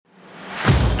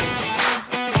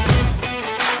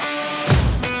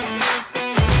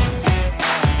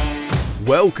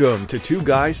Welcome to Two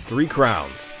Guys, Three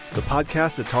Crowns, the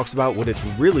podcast that talks about what it's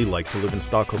really like to live in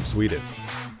Stockholm, Sweden.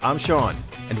 I'm Sean,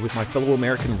 and with my fellow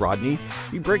American Rodney,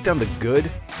 we break down the good,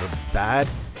 the bad,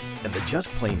 and the just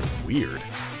plain weird.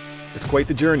 It's quite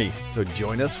the journey, so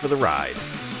join us for the ride.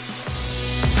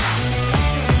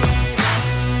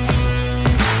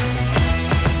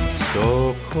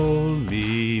 Stockholm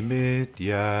i mitt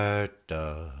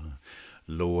hjärta,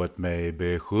 låt mig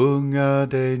besjunga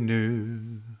dig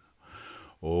nu.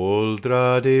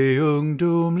 Åldrad i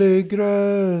ungdomlig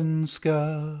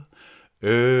grönska,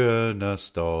 öarnas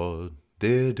stad,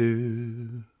 det är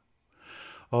du.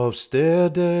 Av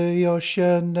städer jag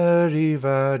känner i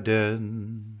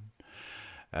världen,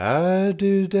 är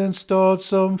du den stad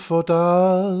som fått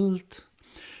allt.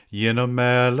 Genom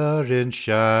Mälaren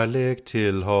kärlek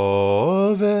till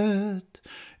havet,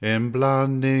 en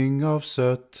blandning av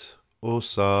sött och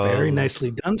salt. Very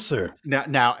nicely done, sir.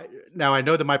 Now I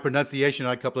know that my pronunciation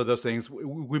on a couple of those things,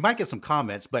 we might get some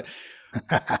comments, but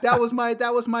that was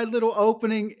my little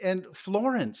opening. And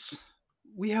Florence,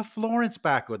 we have Florence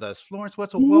back with us. Florence,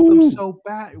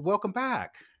 welcome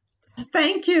back.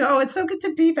 Thank you. Oh, it's so good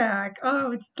to be back.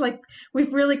 Oh, it's like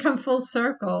we've really come full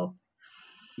circle.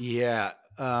 Yeah.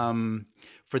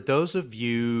 For those of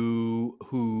you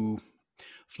who,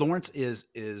 Florence is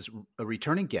a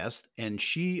returning guest, and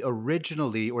she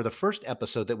originally, or the first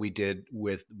episode that we did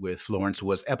with Florence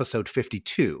was episode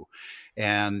 52,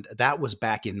 and that was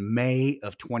back in May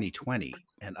of 2020.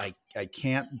 And I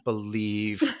can't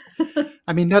believe,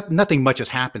 I mean, nothing much has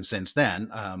happened since then.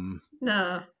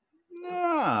 No.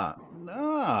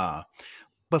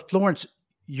 But Florence,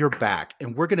 you're back,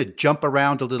 and we're going to jump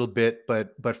around a little bit.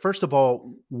 But first of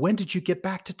all, when did you get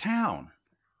back to town?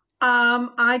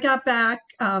 I got back,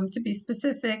 to be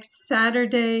specific,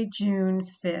 Saturday, June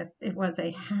 5th. It was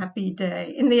a happy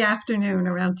day in the afternoon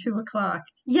around 2:00.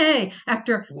 Yay!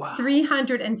 After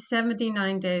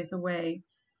 379 days away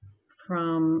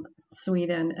from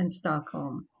Sweden and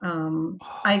Stockholm.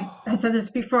 I said this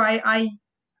before.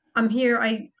 I'm here.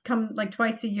 I come like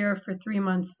twice a year for 3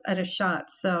 months at a shot.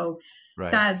 So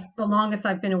Right. that's the longest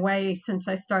I've been away since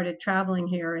I started traveling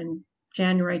here in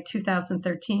January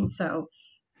 2013. So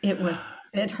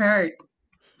it hurt.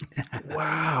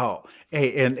 Wow.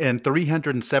 Hey, and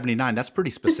 379, that's pretty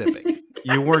specific.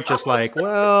 You weren't just like,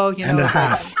 well, you know. And a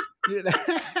half.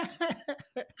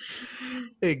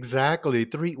 Exactly.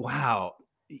 Wow.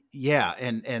 Yeah.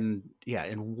 And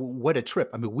what a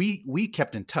trip. I mean, we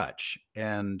kept in touch,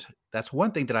 and that's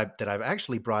one thing that I've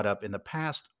actually brought up in the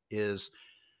past is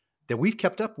that we've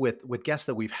kept up with guests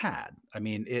that we've had. I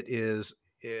mean,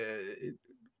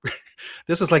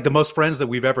 this is like the most friends that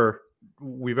we've ever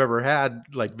had,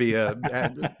 like via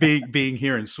being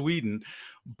here in Sweden.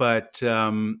 But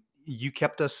you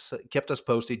kept us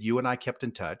posted. You and I kept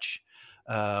in touch.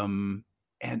 And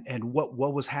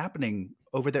what was happening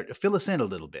over there? Fill us in a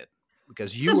little bit,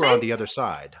 because you were on the other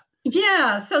side.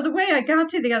 Yeah. So the way I got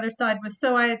to the other side was,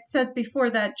 so I had said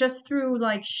before that just through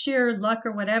like sheer luck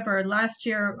or whatever, last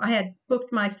year I had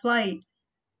booked my flight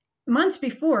months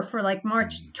before for like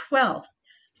March 12th.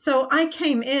 So I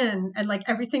came in and like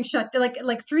everything shut,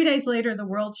 like 3 days later, the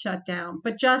world shut down,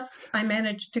 but I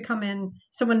managed to come in.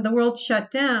 So when the world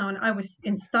shut down, I was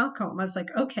in Stockholm. I was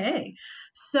like, okay.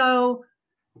 So,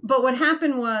 but what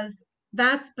happened was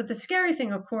but the scary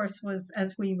thing, of course, was,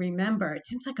 as we remember, it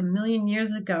seems like a million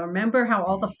years ago. Remember how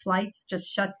all the flights just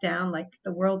shut down, like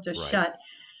the world just shut.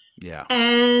 Yeah.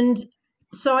 And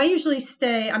so I usually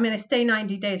I stay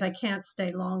 90 days. I can't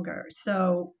stay longer.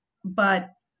 So, but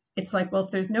it's like, well,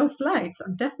 if there's no flights,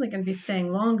 I'm definitely going to be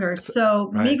staying longer.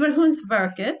 So Right.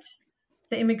 Migrationsverket,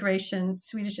 the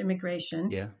Swedish immigration,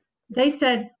 they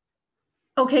said,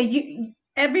 okay,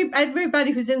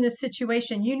 everybody who's in this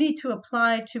situation, you need to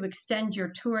apply to extend your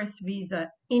tourist visa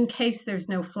in case there's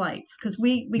no flights, because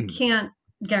we can't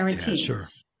guarantee. Yeah, sure.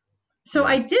 So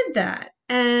I did that,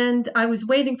 and I was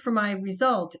waiting for my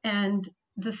result. And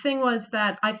the thing was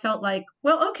that I felt like,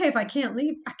 well, okay, if I can't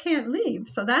leave, I can't leave.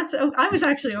 So I was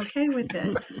actually okay with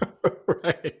it.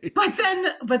 Right.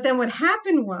 But then what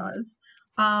happened was,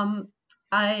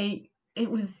 it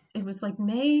was like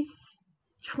May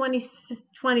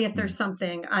 20th or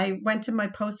something. I went to my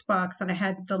post box and I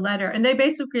had the letter, and they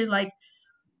basically like,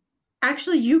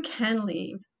 actually, you can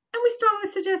leave, and we strongly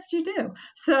suggest you do.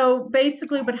 So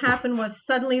basically what happened was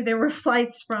suddenly there were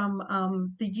flights from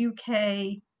the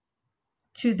UK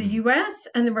to the US,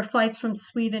 and there were flights from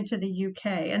Sweden to the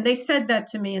UK. And they said that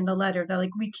to me in the letter. They're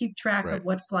like, we keep track of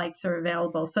what flights are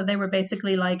available. So they were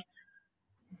basically like,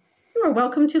 you are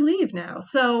welcome to leave now.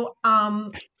 So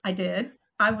I did.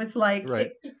 I was like,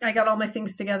 Right. I got all my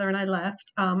things together and I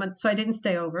left. And so I didn't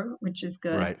stay over, which is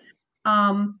good. Right.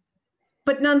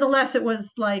 But nonetheless, it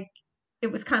was like,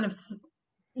 it was kind of,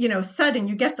 sudden.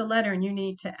 You get the letter and you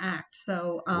need to act.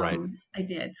 So Right. I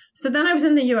did. So then I was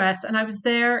in the US and I was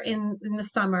there in the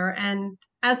summer. And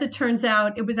as it turns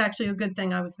out, it was actually a good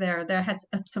thing I was there. There had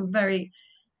some very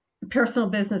personal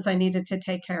business I needed to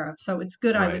take care of. So it's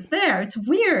good I Right. was there. It's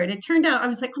weird. It turned out I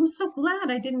was like, I'm so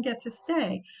glad I didn't get to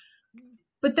stay.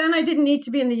 But then I didn't need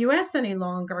to be in the US any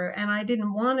longer and I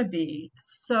didn't want to be.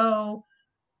 So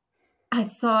I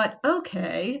thought,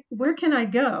 okay, where can I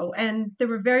go? And there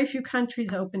were very few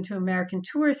countries open to American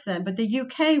tourists then, but the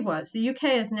UK was. The UK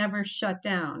has never shut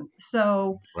down.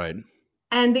 So, Right.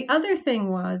 and the other thing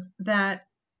was that,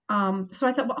 so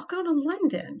I thought, well, I'll go to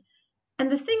London. And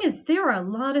the thing is, there are a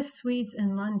lot of Swedes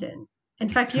in London. In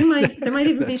fact, there might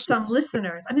even be That's some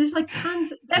listeners. I mean, there's like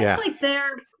tons. That's Yeah. like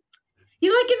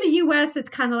like in the US, it's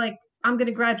kind of like, I'm going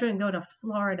to graduate and go to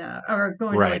Florida or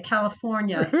going to Right. like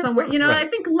California somewhere, and Right. I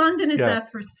think London is Yeah.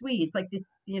 that for Swedes, like this,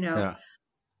 Yeah.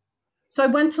 So I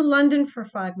went to London for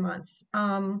 5 months.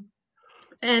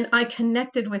 And I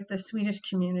connected with the Swedish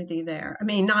community there. I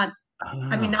mean, not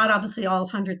obviously all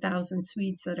 100,000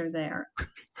 Swedes that are there.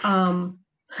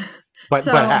 But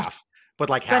So, half. But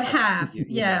like half. but of it. half, You know,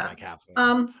 yeah. like half.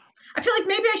 I feel like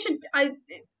maybe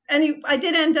I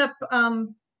did end up,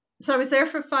 so I was there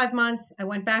for 5 months. I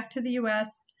went back to the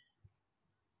US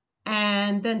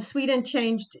and then Sweden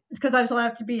changed because I was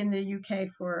allowed to be in the UK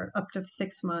for up to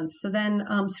 6 months. So then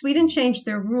Sweden changed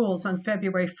their rules on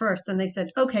February 1st and they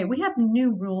said, okay, we have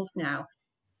new rules now.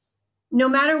 No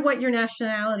matter what your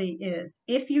nationality is,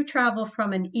 if you travel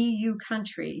from an EU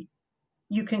country,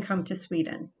 you can come to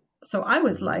Sweden. So I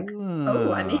was like,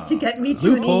 oh, I need to get me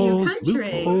to an EU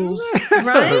country.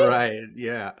 Right? Right.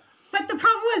 Yeah. But the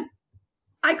problem was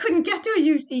I couldn't get to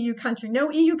a EU country.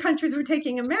 No EU countries were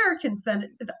taking Americans then.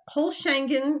 The whole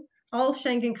all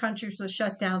Schengen countries were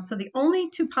shut down. So the only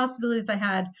two possibilities I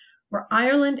had were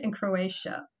Ireland and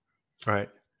Croatia. Right.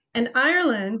 And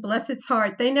Ireland, bless its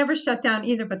heart, they never shut down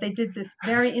either, but they did this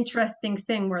very interesting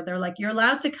thing where they're like, you're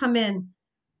allowed to come in,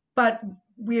 but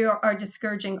we are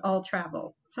discouraging all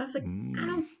travel. So I was like, I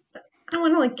don't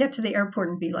want to like get to the airport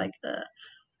and be like,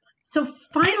 So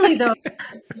finally though,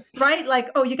 right? Like,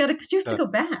 oh, you have to go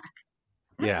back.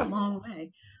 That's a long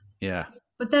way. Yeah.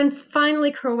 But then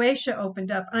finally Croatia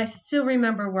opened up and I still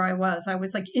remember where I was. I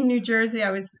was like in New Jersey.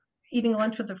 I was eating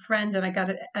lunch with a friend and I got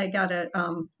a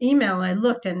email and I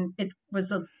looked and it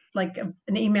was an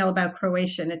email about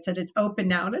Croatia and it said it's open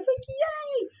now. And I was like,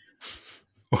 yay.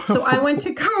 So I went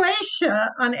to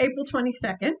Croatia on April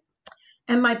 22nd.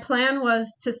 And my plan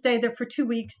was to stay there for 2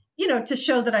 weeks, to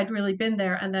show that I'd really been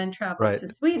there and then travel to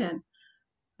Sweden.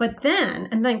 But then,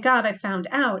 and thank God I found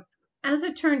out, as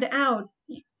it turned out,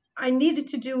 I needed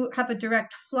to have a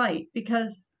direct flight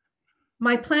because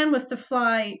my plan was to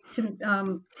fly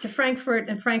to Frankfurt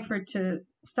and Frankfurt to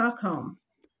Stockholm.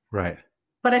 Right.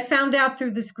 But I found out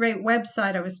through this great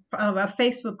website, I was a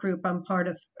Facebook group I'm part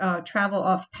of, Travel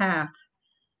Off Path.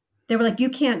 They were like, you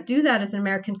can't do that as an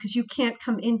American because you can't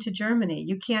come into Germany.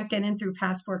 You can't get in through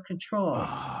passport control.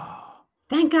 Oh.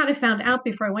 Thank God I found out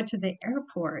before I went to the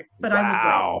airport. But I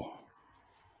was like,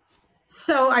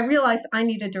 so I realized I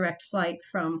need a direct flight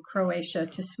from Croatia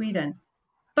to Sweden.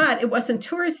 But it wasn't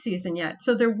tourist season yet.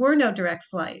 So there were no direct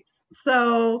flights.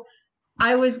 So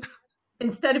I was,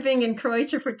 instead of being in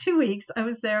Croatia for 2 weeks, I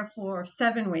was there for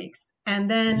 7 weeks. And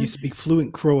then you speak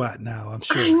fluent Croat now, I'm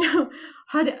sure. I know.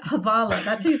 Havala.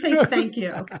 That's who they thank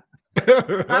you.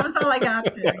 That was all I got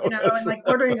to, and like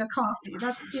ordering a coffee.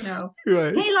 That's,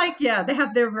 Right. They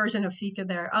have their version of fika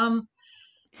there.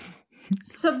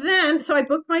 So I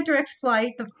booked my direct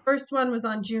flight. The first one was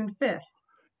on June 5th.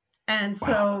 And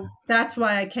so that's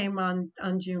why I came on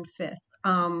June 5th.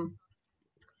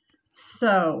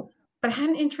 But I had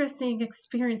an interesting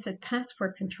experience at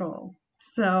passport control.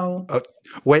 So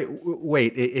wait,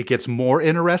 it gets more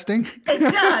interesting? It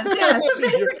does, yeah. So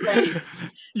basically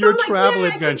your travel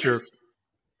adventure.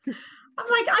 I'm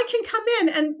like, I can come in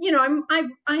and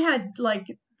I had like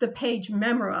the page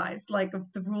memorized, like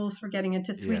of the rules for getting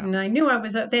into Sweden. Yeah. I knew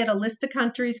they had a list of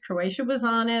countries, Croatia was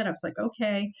on it. I was like,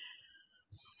 okay.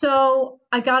 So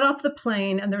I got off the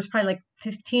plane and there's probably like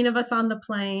 15 of us on the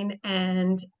plane.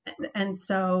 And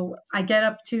so I get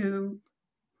up to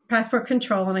passport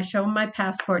control and I show him my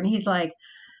passport and he's like,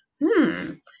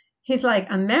 he's like,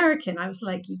 American. I was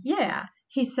like, yeah.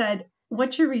 He said,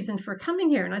 what's your reason for coming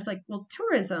here? And I was like, well,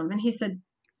 tourism. And he said,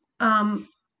 and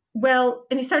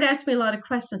he started asking me a lot of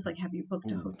questions like, have you booked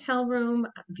a hotel room?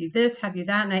 Have you this? Have you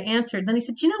that? And I answered. Then he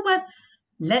said, you know what?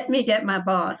 let me get my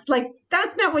boss. Like,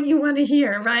 that's not what you want to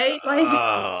hear, right?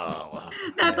 Like,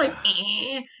 that's like,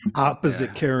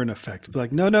 Opposite Karen effect.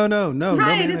 Like, no, no right.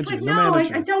 manager, It's like, no no,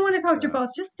 manager. I don't want to talk to your boss.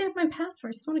 Just stamp my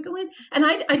passport. I just want to go in. And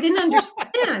I didn't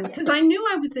understand because I knew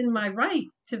I was in my right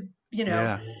to,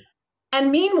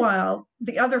 And meanwhile,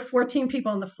 the other 14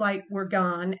 people on the flight were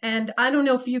gone. And I don't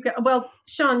know if you got, well,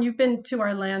 Sean, you've been to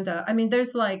Orlando. I mean,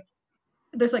 there's like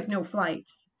no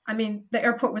flights. I mean, the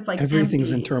airport was like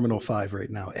everything's empty. in Terminal 5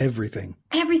 right now. Everything.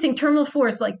 Terminal 4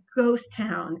 is like ghost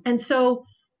town. And so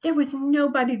there was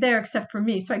nobody there except for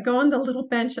me. So I go on the little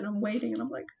bench and I'm waiting and I'm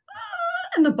like,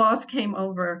 and the boss came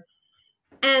over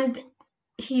and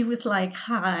he was like,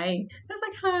 hi. I was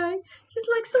like, hi. He's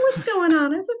like, so what's going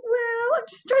on? I was like, well, I'm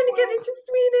just trying to get into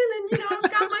Sweden and,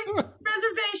 I've got my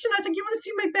reservation. I was like, you want to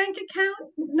see my bank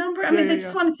account number? I mean, they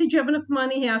just want to see, do you have enough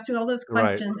money? He asked me all those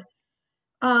questions.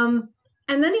 Right.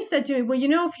 And then he said to me, well,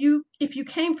 if you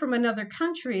came from another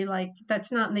country, like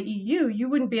that's not in the EU, you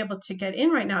wouldn't be able to get in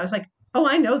right now. I was like, oh,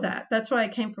 I know that. That's why I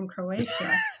came from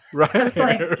Croatia. Right.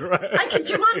 Like, right.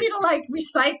 Do you want me to like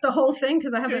recite the whole thing?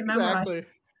 Because I haven't memorized.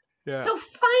 Yeah. So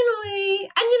finally,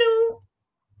 and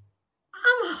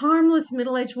I'm a harmless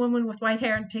middle-aged woman with white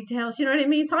hair and pigtails. You know what I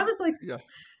mean? So I was like,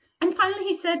 and finally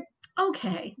he said,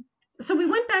 okay. So we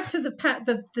went back to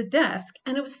the desk,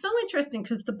 and it was so interesting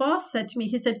because the boss said to me,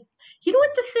 he said, you know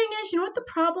what the thing is? You know what the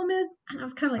problem is? And I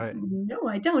was kind of like, no,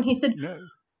 I don't. He said, no.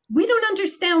 We don't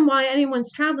understand why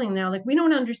anyone's traveling now. Like, we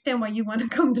don't understand why you want to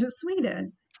come to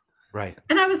Sweden. Right.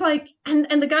 And I was like, and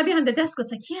the guy behind the desk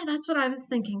was like, yeah, that's what I was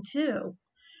thinking too.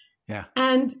 Yeah.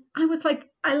 And I was like,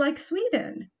 I like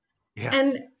Sweden.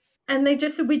 Yeah. And they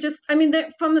just said,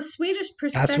 from a Swedish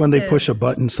perspective. That's when they push a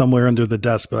button somewhere under the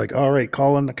desk, like, all right,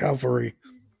 call in the cavalry.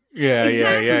 Yeah,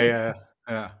 exactly.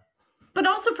 Yeah. But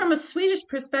also from a Swedish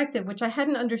perspective, which I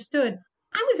hadn't understood,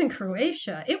 I was in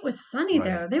Croatia. It was sunny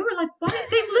there. They were like, why?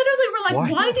 They literally were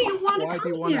like, why do you want to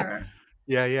come here?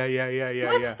 Yeah.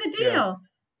 What's the deal?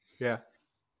 Yeah.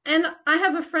 And I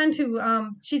have a friend who,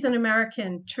 she's an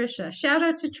American, Trisha. Shout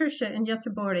out to Trisha in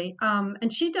Göteborg.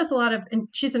 And she does a lot of, and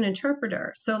she's an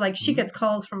interpreter. So like she gets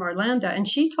calls from Orlando. And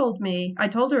she told me, I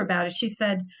told her about it. She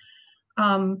said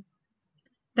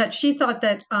that she thought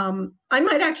that I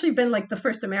might actually have been like the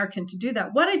first American to do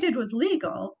that. What I did was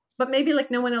legal, but maybe like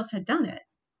no one else had done it.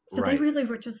 So they really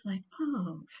were just like,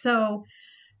 oh. So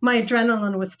my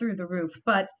adrenaline was through the roof.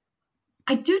 But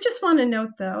I do just want to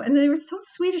note, though, and they were so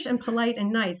Swedish and polite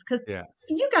and nice, because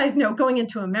you guys know going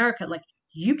into America, like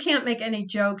you can't make any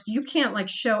jokes. You can't like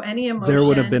show any emotion. There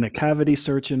would have been a cavity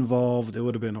search involved. It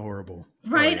would have been horrible.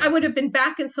 Right. I would have been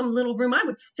back in some little room. I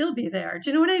would still be there.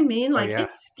 Do you know what I mean? Like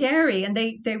it's scary. And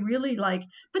they really like,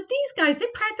 but these guys, they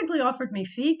practically offered me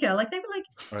fika. Like they were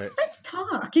like, let's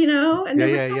talk, and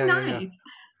they were so nice.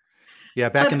 Yeah,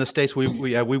 back in the States, we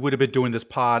would have been doing this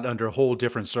pod under whole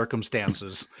different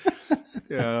circumstances.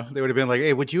 Yeah, they would have been like,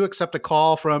 "Hey, would you accept a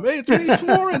call from? Hey, it's me,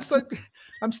 Florence.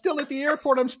 I'm still at the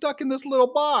airport. I'm stuck in this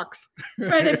little box."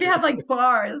 Right. If you have like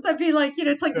bars, that'd be like,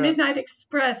 it's like Midnight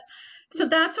Express. So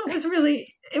that's what was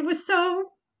really. It was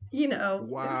so,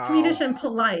 Swedish and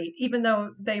polite, even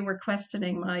though they were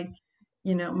questioning my,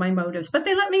 my motives. But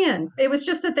they let me in. It was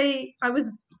just that I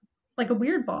was like a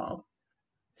weird ball.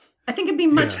 I think it'd be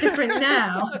much different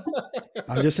now.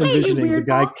 I'm just envisioning the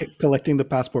guy collecting the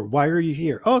passport. Why are you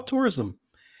here? Oh, tourism.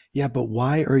 Yeah, but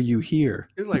why are you here?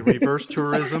 It's like reverse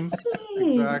tourism.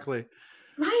 Exactly.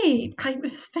 Right. It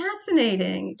was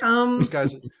fascinating.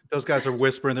 Those guys are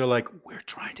whispering. They're like, "We're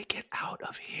trying to get out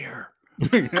of here."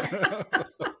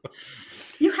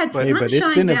 You had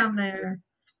sunshine down there.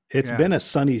 It's been a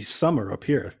sunny summer up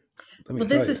here. Well,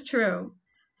 this is true.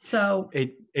 So,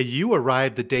 and you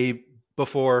arrived the day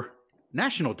before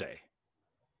National Day.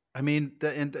 I mean,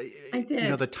 I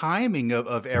did. The timing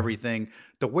of everything,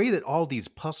 the way that all these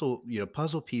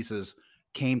puzzle pieces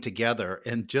came together,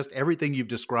 and just everything you've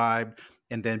described,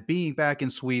 and then being back in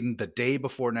Sweden the day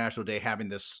before National Day, having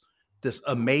this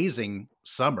amazing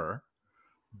summer.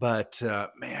 But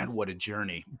man, what a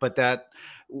journey! But that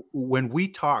when we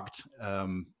talked,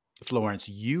 Florence,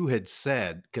 you had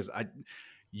said, because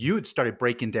you had started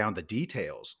breaking down the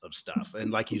details of stuff.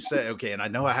 And like you said, okay, and I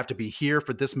know I have to be here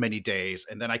for this many days,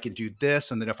 and then I can do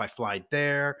this. And then if I fly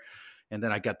there, and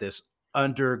then I got this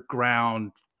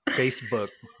underground Facebook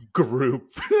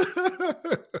group.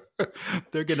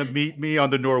 They're going to meet me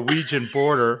on the Norwegian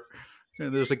border.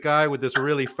 And there's a guy with this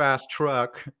really fast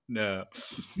truck. No.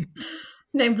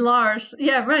 Named Lars.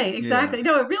 Yeah, right. Exactly.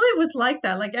 Yeah. No, it really was like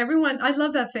that. Like everyone, I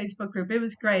love that Facebook group. It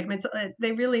was great. I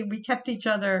mean, we kept each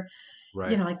other.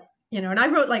 Right. And I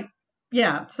wrote like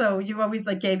yeah, so you always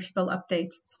like gave people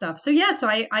updates and stuff. So yeah, so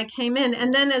I came in,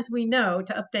 and then as we know,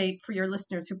 to update for your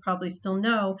listeners who probably still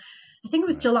know, I think it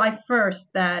was July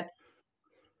 1st that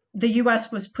the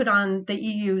US was put on the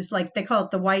EU's, like they call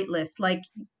it the white list. Like,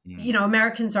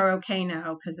 Americans are okay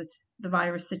now because it's the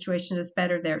virus situation is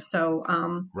better there. So,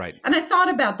 Right. and I thought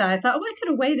about that. I thought, oh, I could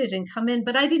have waited and come in,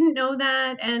 but I didn't know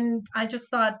that. And I just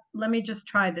thought, let me just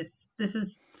try this. This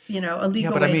is, a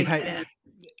legal but I way mean, to get in.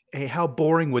 hey, how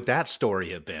boring would that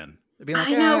story have been? It'd be like,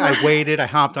 I know. I waited, I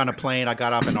hopped on a plane, I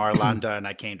got off in Arlanda, and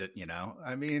I came to,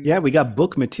 I mean, Yeah, we got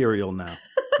book material now.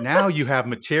 now you have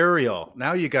material.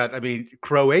 Now you got, I mean,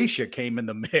 Croatia came in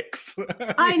the mix.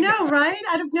 I know, right?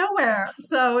 Out of nowhere.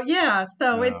 So yeah,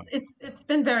 so it's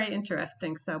been very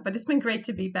interesting. So, but it's been great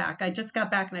to be back. I just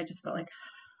got back and I just felt like,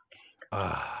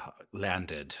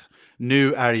 landed.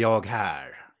 Nu är jag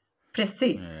här.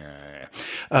 precis.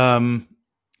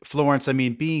 Florence, I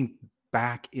mean, being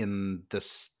back in the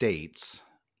States,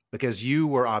 because you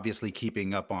were obviously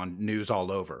keeping up on news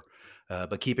all over,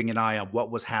 but keeping an eye on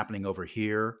what was happening over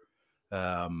here,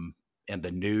 and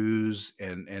the news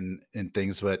and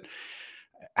things. But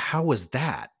how was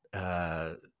that?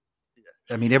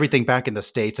 I mean, everything back in the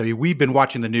States. I mean, we've been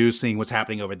watching the news, seeing what's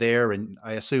happening over there, and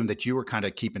I assume that you were kind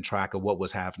of keeping track of what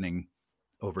was happening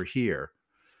over here.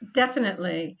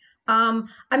 Definitely.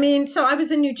 I mean, so I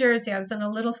was in New Jersey. I was in a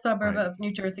little suburb Right. of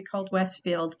New Jersey called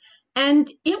Westfield, and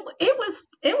it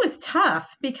was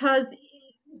tough because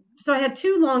so I had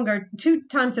two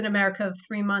times in America of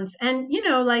 3 months, and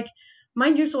like my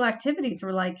usual activities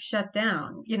were like shut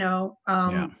down.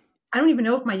 I don't even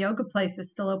know if my yoga place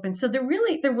is still open. So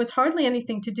there was hardly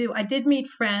anything to do. I did meet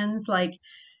friends, like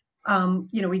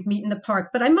we'd meet in the park.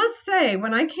 But I must say,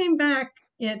 when I came back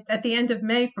at the end of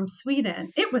May from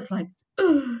Sweden, it was like,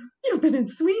 "Ugh, you've been in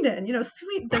Sweden."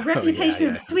 The reputation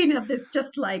of Sweden of this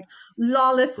just like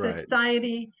lawless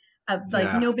society of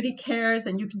like nobody cares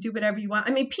and you can do whatever you want.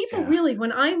 I mean, people really,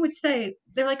 when I would say,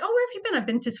 they're like, "Oh, where have you been?" "I've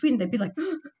been to Sweden." They'd be like,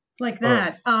 like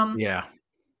that.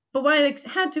 But what I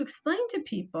had to explain to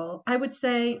people, I would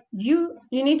say, you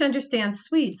need to understand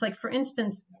Swedes. Like, for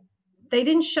instance, they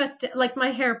didn't shut down, like my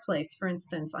hair place, for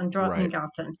instance, on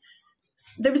Drottninggatan.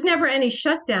 There was never any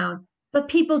shutdown, but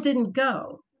people didn't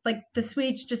go. Like the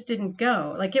Swedes just didn't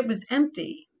go. Like it was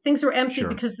empty. Things were empty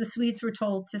because the Swedes were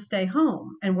told to stay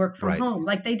home and work from home.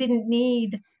 Like they didn't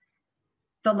need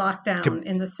the lockdown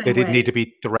in the same way. They didn't need to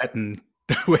be threatened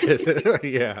with,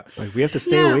 Like we have to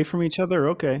stay away from each other.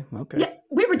 Okay. Yeah,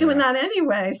 we were doing that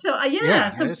anyway. So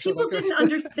so people didn't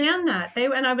understand that.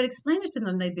 And I would explain it to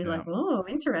them. They'd be like, "Oh,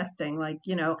 interesting." Like,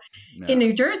 in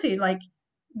New Jersey, like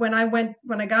when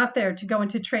I got there to go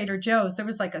into Trader Joe's, there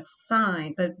was like a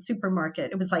sign, the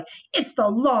supermarket. It was like, "It's the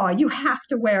law. You have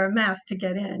to wear a mask to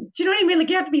get in." Do you know what I mean? Like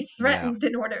you have to be threatened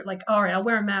in order, like, all right, I'll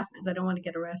wear a mask because I don't want to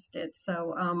get arrested.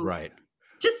 So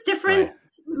just different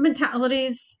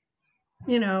mentalities,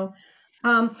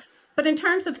 but in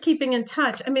terms of keeping in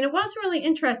touch, I mean, it was really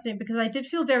interesting because I did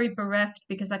feel very bereft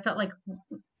because I felt like,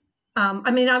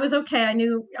 I mean, I was okay. I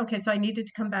knew, so I needed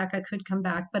to come back. I could come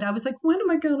back, but I was like, when am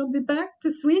I going to be back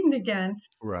to Sweden again?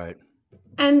 Right.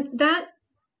 And that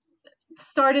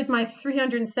started my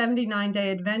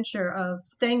 379-day adventure of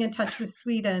staying in touch with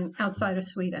Sweden outside of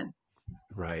Sweden.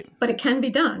 Right. But it can be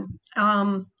done.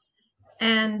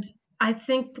 And I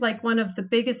think like one of the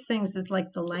biggest things is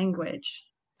like the language.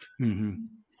 Mm-hmm.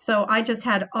 So I just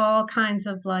had all kinds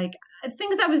of like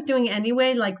things I was doing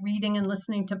anyway, like reading and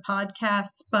listening to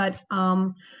podcasts. But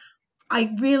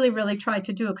I really, really tried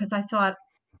to do it because I thought,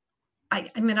 I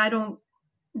mean, I don't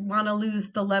want to lose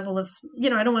the level of,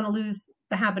 I don't want to lose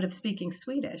the habit of speaking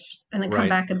Swedish and then come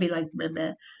back and be like,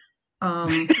 bleh,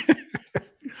 bleh.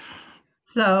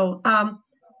 So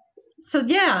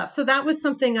that was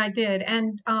something I did.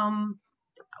 And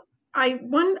I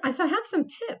have some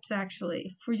tips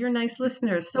actually for your nice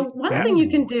listeners. So one thing you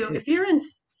can do if you're in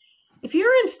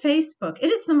Facebook, it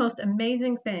is the most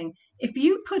amazing thing. If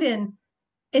you put in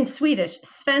Swedish,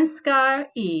 svenskar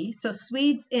I, so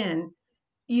Swedes in,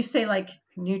 you say like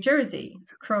New Jersey,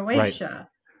 Croatia,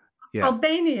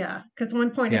 Albania, because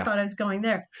one point I thought I was going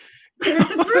there.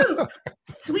 There's a group.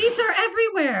 Swedes are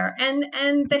everywhere,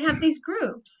 and they have these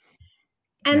groups.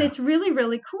 And it's really,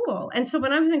 really cool. And so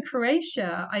when I was in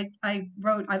Croatia, I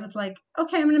was like,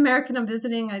 okay, I'm an American. I'm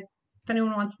visiting. If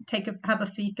anyone wants to have a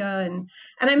fika. And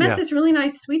I met this really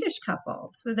nice Swedish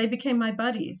couple. So they became my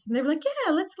buddies. And they were like,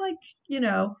 yeah, let's like,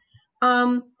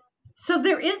 so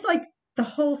there is like the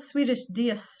whole Swedish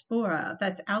diaspora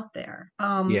that's out there.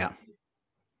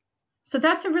 So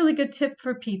that's a really good tip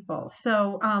for people.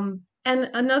 So, and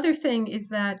another thing is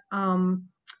that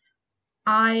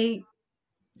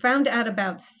found out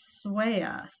about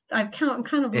Svea. I'm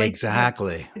kind of like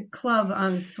Exactly. the club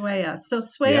on Svea. So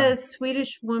Svea Yeah. is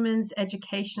Swedish Women's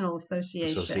Educational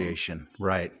Association.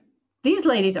 Right. These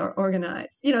ladies are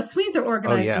organized. You know, Swedes are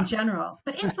organized yeah. in general,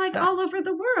 but it's like all over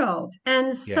the world. And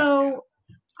Yeah. so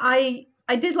I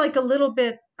did like a little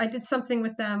bit. I did something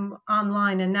with them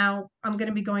online, and now I'm going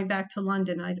to be going back to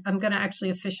London. I'm going to actually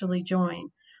officially join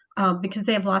because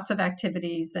they have lots of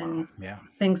activities and Yeah.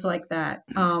 things like that.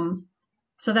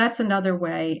 So that's another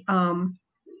way. And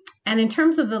in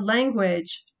terms of the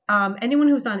language, anyone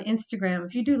who's on Instagram,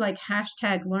 if you do like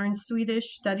hashtag learn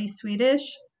Swedish, study Swedish,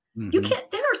 you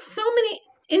can't, there are so many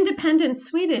independent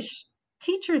Swedish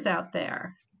teachers out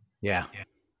there. Yeah.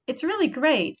 It's really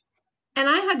great. And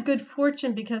I had good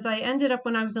fortune because I ended up,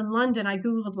 when I was in London, I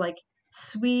Googled like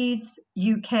Swedes,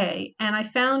 UK, and I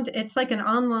found it's like an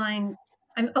online,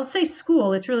 I'll say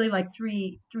school. It's really like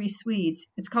three Swedes.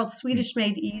 It's called Swedish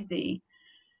Made Easy.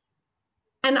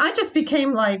 And I just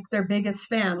became like their biggest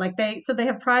fan. Like they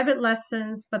have private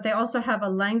lessons, but they also have a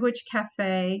language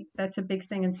cafe. That's a big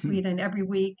thing in Sweden every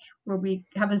week, where we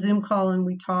have a Zoom call and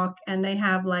we talk. And they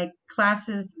have like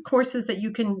courses that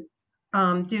you can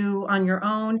do on your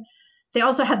own. They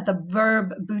also had the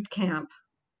verb boot camp.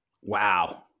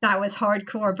 Wow. That was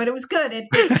hardcore, but it was good. It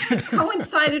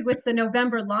coincided with the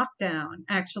November lockdown,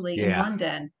 actually, in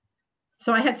London.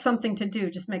 So I had something to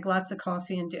do, just make lots of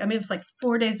coffee and it was like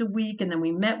 4 days a week. And then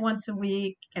we met once a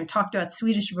week and talked about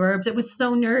Swedish verbs. It was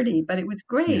so nerdy, but it was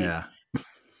great. Yeah.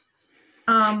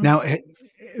 Now,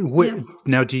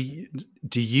 do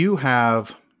you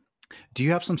have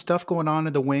some stuff going on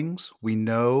in the wings? We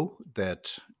know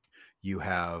that you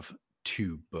have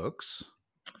 2 books,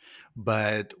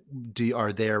 but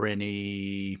are there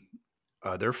any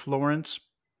other Florence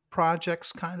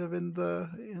projects kind of in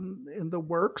the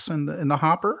works and in the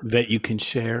hopper that you can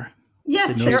share?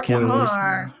 Yes, there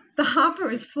are. The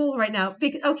hopper is full right now.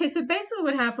 Okay, so basically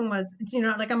what happened was,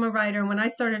 like I'm a writer, and when I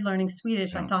started learning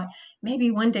Swedish, I thought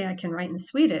maybe one day I can write in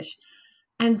Swedish.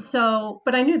 And so,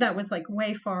 but I knew that was like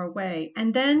way far away.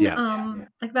 And then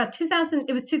like about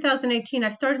 2018, I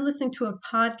started listening to a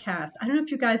podcast. I don't know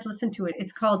if you guys listen to it.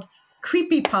 It's called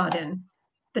Creepy Podden.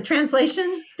 The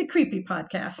translation, the Creepy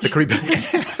Podcast. The Creepy.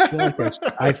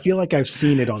 I feel like I've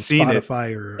seen it on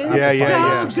Spotify or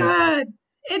it's so good.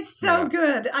 It's so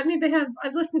good. I mean,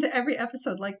 I've listened to every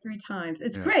episode like 3 times.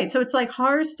 It's great. So it's like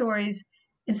horror stories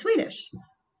in Swedish.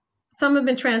 Some have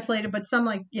been translated, but some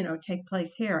take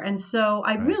place here. And so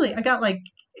I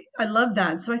love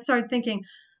that. So I started thinking,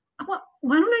 well,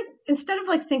 why don't I, instead of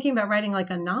like thinking about writing like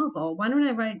a novel, why don't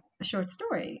I write a short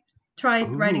story? Try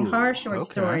writing horror short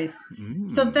stories.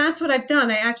 So that's what I've done.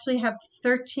 I actually have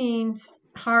 13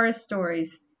 horror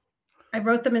stories. I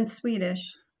wrote them in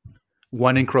Swedish.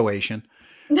 1 in Croatian.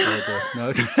 No.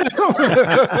 Throw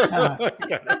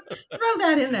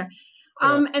that in there.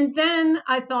 And then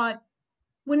I thought,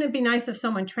 wouldn't it be nice if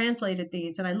someone translated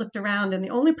these? And I looked around and the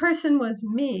only person was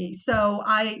me. So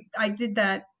I did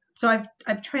that. So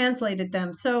I've translated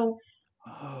them. So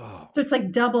it's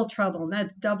like double trouble. And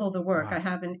that's double the work. Wow. I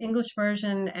have an English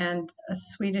version and a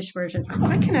Swedish version.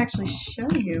 I can actually show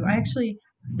you.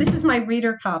 This is my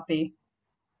reader copy.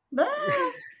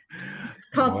 It's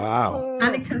called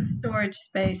Annika's Storage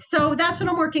Space. So that's what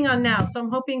I'm working on now. So I'm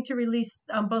hoping to release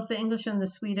both the English and the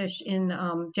Swedish in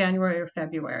January or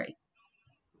February.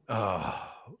 Oh,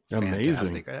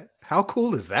 amazing. Fantastic. How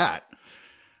cool is that?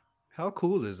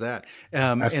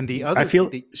 And the other, I feel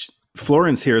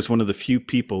Florence here is one of the few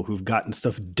people who've gotten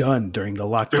stuff done during the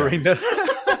lockdown.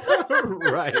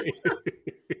 Right.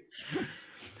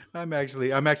 I'm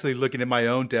actually looking at my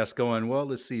own desk going, well,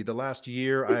 let's see. The last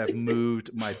year I have moved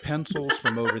my pencils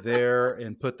from over there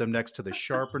and put them next to the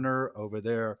sharpener over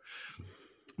there.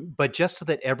 But just so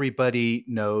that everybody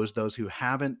knows, those who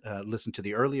haven't listened to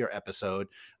the earlier episode,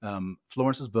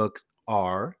 Florence's books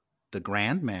are The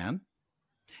Grand Man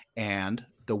and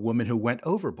The Woman Who Went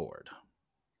Overboard.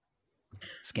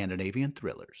 Scandinavian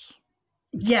thrillers.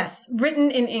 Yes,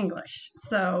 written in English.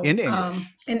 So in English.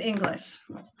 In English.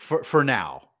 For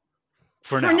now.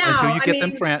 Until you get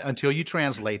them until you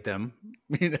translate them.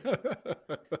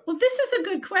 Well, this is a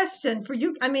good question for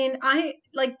you. I mean, I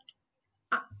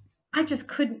just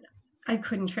couldn't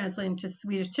translate into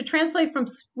Swedish. To translate from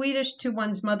Swedish to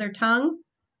one's mother tongue,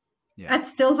 that's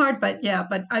still hard. But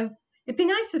it'd be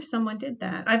nice if someone did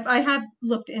that. I have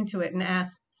looked into it and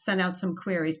sent out some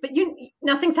queries, but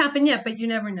nothing's happened yet. But you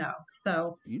never know.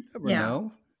 So you never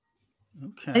know.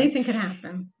 Okay, anything could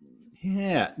happen.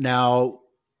 Yeah. Now,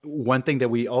 one thing that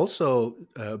we also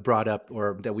brought up,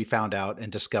 or that we found out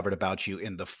and discovered about you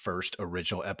in the first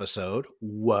original episode,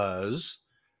 was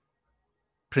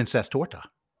Princess Torta.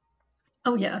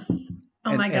 Oh, yes.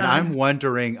 Oh, my And God.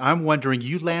 I'm wondering,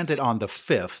 you landed on the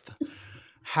 5th.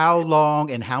 How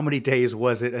long and how many days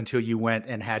was it until you went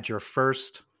and had your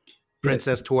first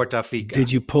Princess Torta Fika?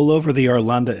 Did you pull over the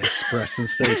Arlanda Express and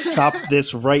say, "Stop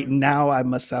this right now. I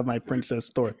must have my Princess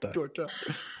Torta"?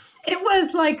 It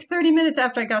was like 30 minutes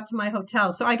after I got to my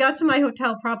hotel. So I got to my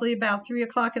hotel probably about 3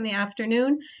 o'clock in the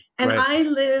afternoon. And Right. I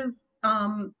live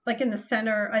like in the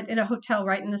center, in a hotel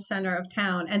right in the center of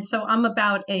town. And so I'm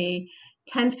about a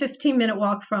 10-15 minute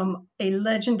walk from a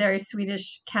legendary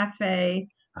Swedish cafe,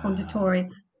 konditori,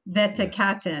 Vete Yes.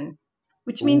 Katten,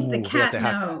 which means the Ooh, cat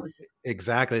knows.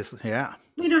 Exactly. Yeah.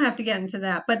 We don't have to get into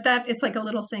that, but that it's like a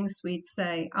little thing Swedes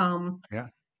say. Yeah.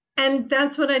 And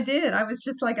that's what I did. I was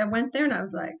just like, I went there and I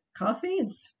was like, coffee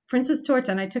and Princess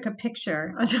Torta. And I took a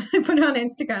picture. I put it on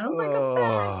Instagram. I'm like, I'm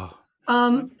back.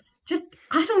 Oh, Just,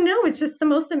 I don't know. It's just the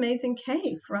most amazing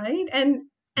cake, right? And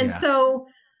yeah. so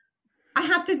I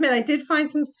have to admit, I did find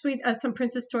some some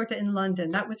Princess Torta in London.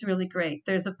 That was really great.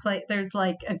 There's a place, there's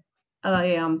like a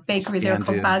bakery there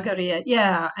called Baggeria.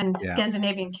 Yeah. And Yeah.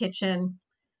 Scandinavian Kitchen.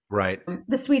 Right.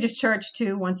 The Swedish church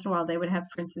too. Once in a while, they would have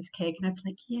Princess cake, and I'd be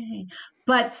like, "Yay!"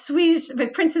 But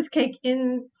Princess cake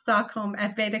in Stockholm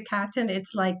at Vete Katten,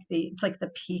 it's like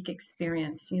the peak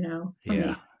experience, for Yeah.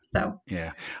 me. So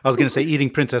Yeah. I was going to say eating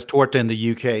Princess Torta in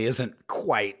the UK isn't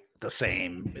quite the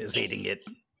same as eating it.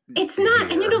 it's not,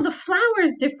 here. and the flour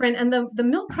is different, and the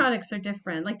milk products are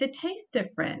different. Like, they taste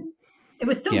different. It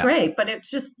was still great, but it's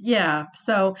just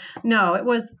So no,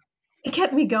 it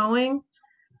kept me going.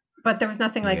 But there was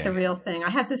nothing like the real thing.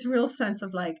 I had this real sense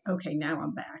of like, okay, now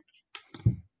I'm back.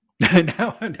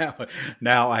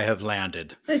 now I have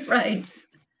landed. Right.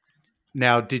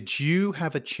 Now, did you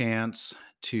have a chance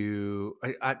to?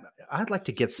 I'd like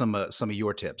to get some of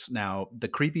your tips. Now, the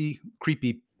creepy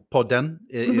podden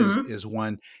is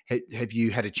one. Have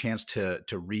you had a chance to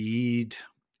read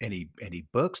any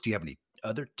books? Do you have any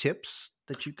other tips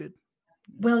that you could?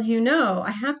 Well,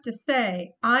 I have to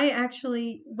say, I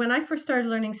actually, when I first started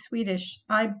learning Swedish,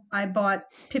 I bought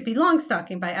Pippi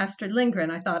Longstocking by Astrid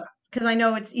Lindgren. I thought, because I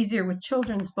know it's easier with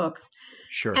children's books.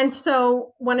 Sure. And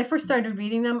so when I first started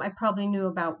reading them, I probably knew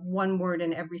about one word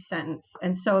in every sentence.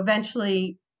 And so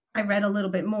eventually I read a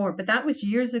little bit more, but that was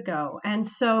years ago. And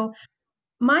so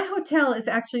my hotel is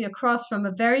actually across from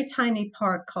a very tiny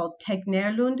park called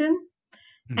Tegnérlunden.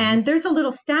 And there's a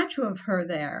little statue of her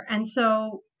there. And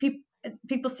so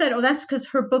people said, oh, that's because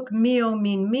her book, Mio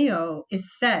Min Mio,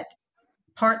 is set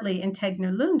partly in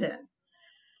Tegnérlunden.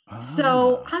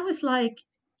 So I was like,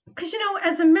 because,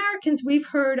 as Americans, we've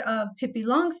heard of Pippi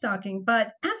Longstocking,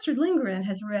 but Astrid Lindgren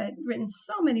has written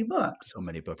so many books. So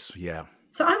many books, yeah.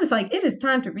 So I was like, it is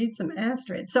time to read some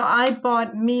Astrid. So I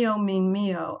bought Mio Min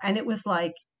Mio, and it was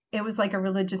like a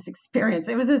religious experience.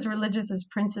 It was as religious as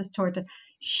Princess Torta.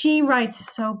 She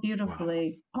writes so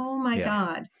beautifully. Wow. Oh my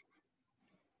God.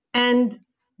 And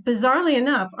bizarrely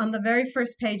enough, on the very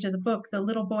first page of the book, the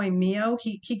little boy Mio,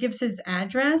 he gives his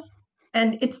address,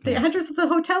 and it's the address of the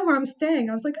hotel where I'm staying.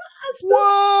 I was like,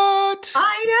 what?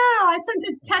 I know. I sent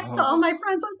a text to all my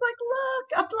friends. I was like,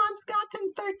 look,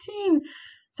 Upplandsgatan 13.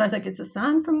 So I was like, it's a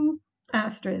sign from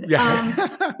Astrid. Yeah.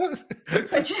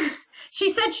 But she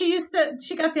said she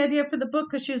got the idea for the book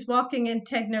because she was walking in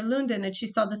Tegnérlunden and she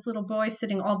saw this little boy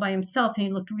sitting all by himself and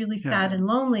he looked really sad and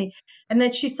lonely. And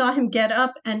then she saw him get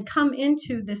up and come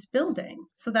into this building.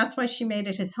 So that's why she made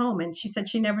it his home. And she said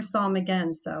she never saw him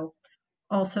again. So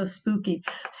also spooky.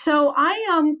 So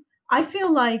I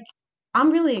feel like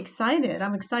I'm really excited.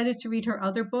 I'm excited to read her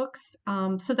other books.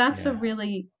 So that's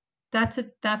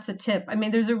that's a tip. I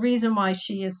mean, there's a reason why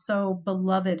she is so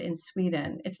beloved in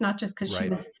Sweden. It's not just because she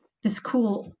was this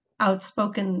cool,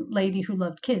 outspoken lady who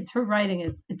loved kids. Her writing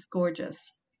it's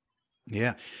gorgeous.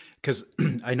 Yeah, because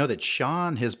I know that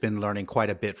Sean has been learning quite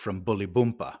a bit from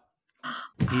Bolibompa.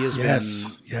 He has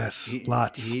been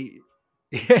lots.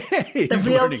 The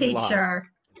real teacher.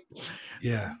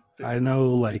 Yeah, I know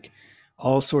like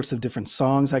all sorts of different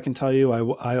songs. I can tell you. I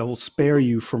will spare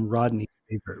you from Rodney's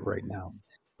favorite right now.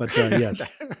 But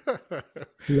yes,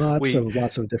 lots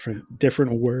of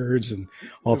different words and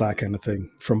all that kind of thing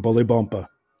from Bolibompa.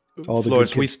 All the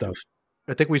Florence, good kid stuff.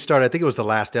 I think it was the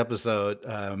last episode.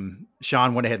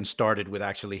 Sean went ahead and started with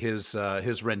actually his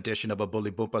rendition of a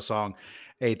Bolibompa song.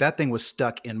 Hey, that thing was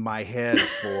stuck in my head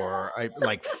for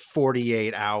like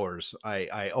 48 hours.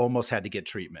 I almost had to get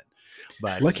treatment.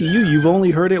 But lucky you've only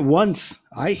heard it once.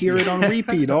 I hear it on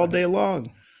repeat all day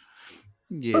long.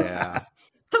 Yeah.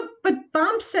 But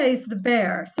Bamse's the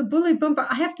bear. So Bolibompa,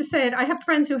 I have to say it. I have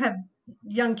friends who have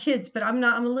young kids, but I'm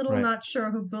a little not sure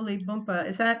who Bolibompa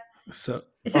is. That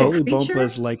Bolibompa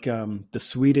is like the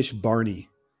Swedish Barney.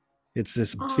 It's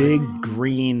this big Oh.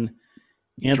 green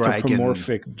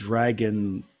anthropomorphic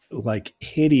dragon, like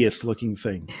hideous looking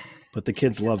thing, but the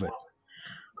kids love it.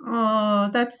 Oh,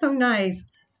 that's so nice.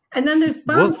 And then there's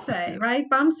Well- Bamse, right?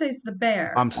 Bamse's the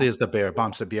bear. Bamse is the bear.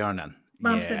 Bamse Björnen.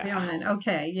 Bamse Yeah. Björnen.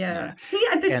 Okay, yeah. Yeah. See,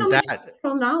 there's so And much that-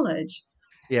 cultural knowledge.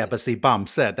 Yeah, but see,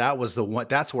 Bamse, that was the one.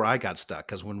 That's where I got stuck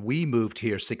because when we moved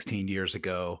here 16 years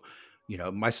ago,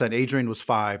 my son Adrian was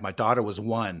 5, my daughter was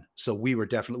 1, so we were in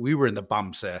the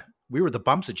Bamse. We were the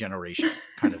Bamse generation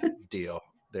kind of deal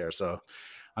there. So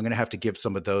I'm gonna have to give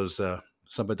some of those.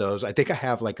 I think I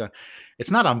have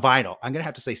it's not on vinyl. I'm gonna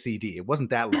have to say CD. It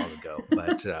wasn't that long ago,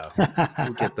 but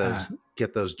we'll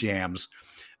get those jams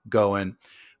going.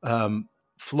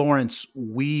 Florence,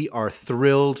 we are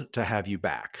thrilled to have you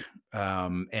back,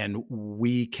 and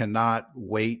we cannot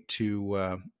wait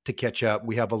to catch up.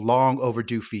 We have a long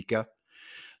overdue fika,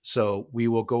 so we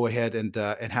will go ahead and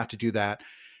have to do that.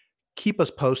 Keep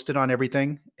us posted on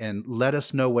everything and let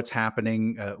us know what's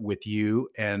happening with you,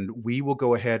 and we will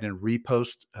go ahead and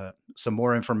repost some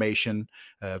more information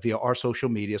via our social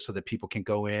media so that people can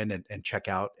go in and check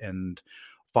out and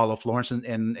follow Florence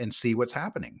and see what's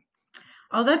happening.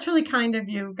 Oh, that's really kind of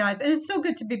you guys. And it's so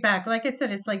good to be back. Like I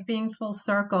said, it's like being full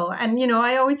circle. And,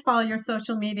 I always follow your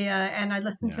social media and I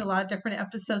listen to a lot of different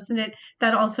episodes, and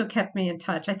that also kept me in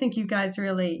touch. I think you guys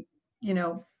really,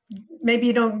 maybe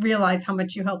you don't realize how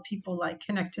much you help people like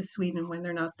connect to Sweden when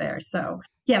they're not there. So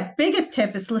yeah, biggest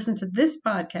tip is listen to this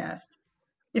podcast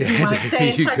if you want to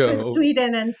stay in touch with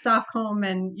Sweden and Stockholm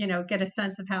and, get a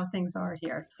sense of how things are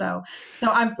here. So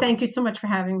thank you so much for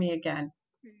having me again.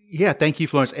 Yeah, thank you,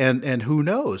 Florence. And who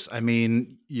knows? I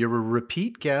mean, you're a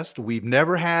repeat guest. We've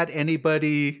never had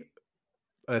anybody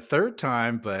a third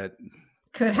time, but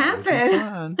could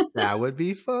happen. That would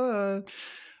be fun.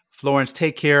 Florence,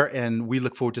 take care, and we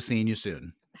look forward to seeing you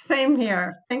soon. Same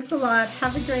here. Thanks a lot.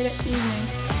 Have a great evening.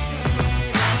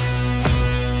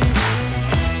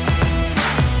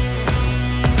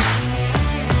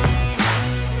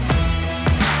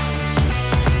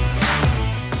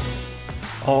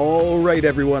 All right,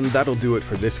 everyone, that'll do it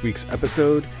for this week's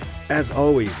episode. As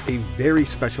always, a very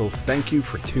special thank you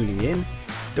for tuning in.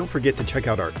 Don't forget to check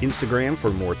out our Instagram for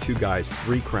more Two Guys,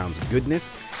 Three Crowns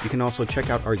goodness. You can also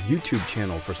check out our YouTube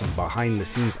channel for some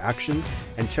behind-the-scenes action,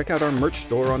 and check out our merch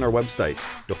store on our website.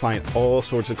 You'll find all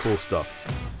sorts of cool stuff.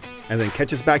 And then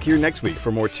catch us back here next week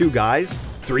for more Two Guys,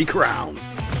 Three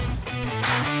Crowns.